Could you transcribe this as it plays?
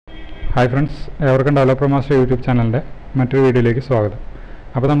Hi friends, ഏവർക്കും developer master YouTube ചാനലിൻ്റെ മറ്റൊരു വീഡിയോയിലേക്ക് സ്വാഗതം.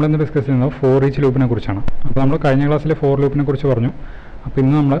 അപ്പോൾ നമ്മളിന്ന് ഡിസ്കസ് ചെയ്യുന്നത് ForEach ലൂപ്പിനെ കുറിച്ചാണ്. അപ്പോൾ നമ്മൾ കഴിഞ്ഞ ക്ലാസ്സിൽ ഫോർ ലൂപ്പിനെ കുറിച്ച് പറഞ്ഞു. അപ്പോൾ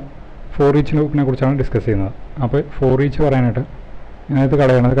ഇന്ന് നമ്മൾ ForEach ലൂപ്പിനെ കുറിച്ചാണ് ഡിസ്കസ് ചെയ്യുന്നത്. അപ്പോൾ ForEach പറയാനായിട്ട് ഇതിനകത്ത്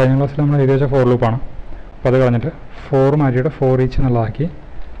കളയണത് കഴിഞ്ഞ ക്ലാസ്സിൽ നമ്മൾ എഴുതി വെച്ച ഫോർ ലൂപ്പാണ്. അപ്പോൾ അത് കളഞ്ഞിട്ട് ഫോർ മാറ്റിയിട്ട് ForEach എന്നുള്ളതാക്കി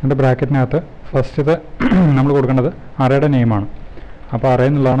അതിൻ്റെ ബ്രാക്കറ്റിനകത്ത് ഫസ്റ്റത്തെ നമ്മൾ കൊടുക്കേണ്ടത് അറേയുടെ നെയിമാണ്. അപ്പോൾ അറേ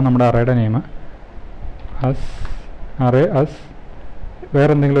എന്നുള്ളതാണ് നമ്മുടെ അറേയുടെ നെയിം. അറേ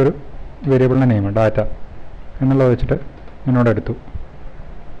വേറെ എന്തെങ്കിലും ഒരു വേരിയബിളിൻ്റെ നെയിം ഡാറ്റ എന്നുള്ളത് വെച്ചിട്ട് എന്നോട് എടുത്തു.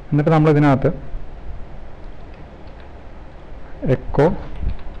 എന്നിട്ട് നമ്മൾ ഇതിനകത്ത് എക്കോ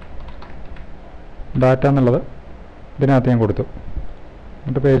ഡാറ്റ എന്നുള്ളത് ഇതിനകത്ത് ഞാൻ കൊടുത്തു.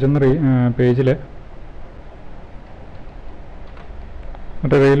 എന്നിട്ട് പേജിൽ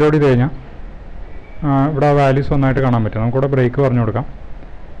എന്നിട്ട് റീലോഡ് ചെയ്ത് കഴിഞ്ഞാൽ ഇവിടെ ആ വാല്യൂസ് ഒന്നായിട്ട് കാണാൻ പറ്റും. നമുക്കിവിടെ ബ്രേക്ക് പറഞ്ഞു കൊടുക്കാം.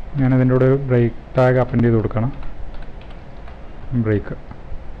 ഞാനിതിൻ്റെ കൂടെ ഒരു ബ്രേക്ക് ടാഗ് അപ്പൻഡ് ചെയ്ത് കൊടുക്കണം. ബ്രേക്ക്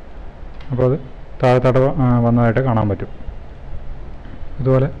അപ്പോൾ അത് താഴെ വന്നതായിട്ട് കാണാൻ പറ്റും.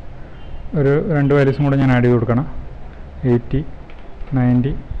 ഇതുപോലെ ഒരു രണ്ട് വാല്യൂസും കൂടെ ഞാൻ ആഡ് ചെയ്ത് കൊടുക്കണം. 80,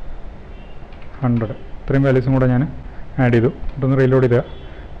 90, 100 ഇത്രയും വാല്യൂസും കൂടെ ഞാൻ ആഡ് ചെയ്തു. ഇതൊന്ന് റീലോഡ് ചെയ്താൽ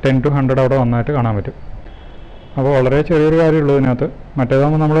 10 to 100 അവിടെ വന്നതായിട്ട് കാണാൻ പറ്റും. അപ്പോൾ വളരെ ചെറിയൊരു കാര്യമുള്ളൂ ഇതിനകത്ത്.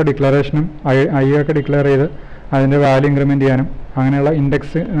 മറ്റേതാകുമ്പോൾ നമ്മൾ ഡിക്ലറേഷനും ഐ ഒക്കെ ഡിക്ലെയർ ചെയ്ത് അതിൻ്റെ വാല്യൂ ഇൻക്രിമെൻറ്റ് ചെയ്യാനും അങ്ങനെയുള്ള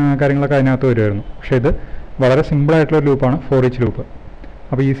ഇൻഡെക്സ് കാര്യങ്ങളൊക്കെ അതിനകത്ത് വരുമായിരുന്നു. പക്ഷേ ഇത് വളരെ സിമ്പിളായിട്ടുള്ളൊരു ലൂപ്പാണ് ForEach ലൂപ്പ്.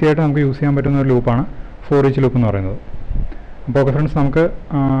 അപ്പോൾ ഈസി ആയിട്ട് നമുക്ക് യൂസ് ചെയ്യാൻ പറ്റുന്ന ഒരു ലൂപ്പാണ് ForEach ലൂപ്പ് എന്ന് പറയുന്നത്. അപ്പോൾ ഓക്കെ ഫ്രണ്ട്സ്, നമുക്ക്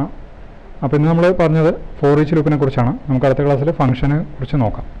അപ്പോൾ ഇന്ന് നമ്മൾ പറഞ്ഞത് ForEach ലൂപ്പിനെ കുറിച്ചാണ്. നമുക്ക് അടുത്ത ക്ലാസ്സിൽ ഫംഗ്ഷനെ കുറിച്ച്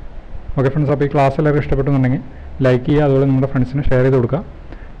നോക്കാം. ഓക്കെ ഫ്രണ്ട്സ്, അപ്പോൾ ഈ ക്ലാസ് എല്ലാവരും ഇഷ്ടപ്പെട്ടുന്നുണ്ടെങ്കിൽ ലൈക്ക് ചെയ്യുക, അതുപോലെ നിങ്ങളുടെ ഫ്രണ്ട്സിന് ഷെയർ ചെയ്ത് കൊടുക്കുക.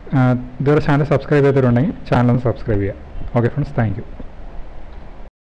 ഇതുവരെ ചാനൽ സബ്സ്ക്രൈബ് ചെയ്തിട്ടുണ്ടെങ്കിൽ ചാനൽ ഒന്ന് സബ്സ്ക്രൈബ് ചെയ്യുക. Okay friends, thank you.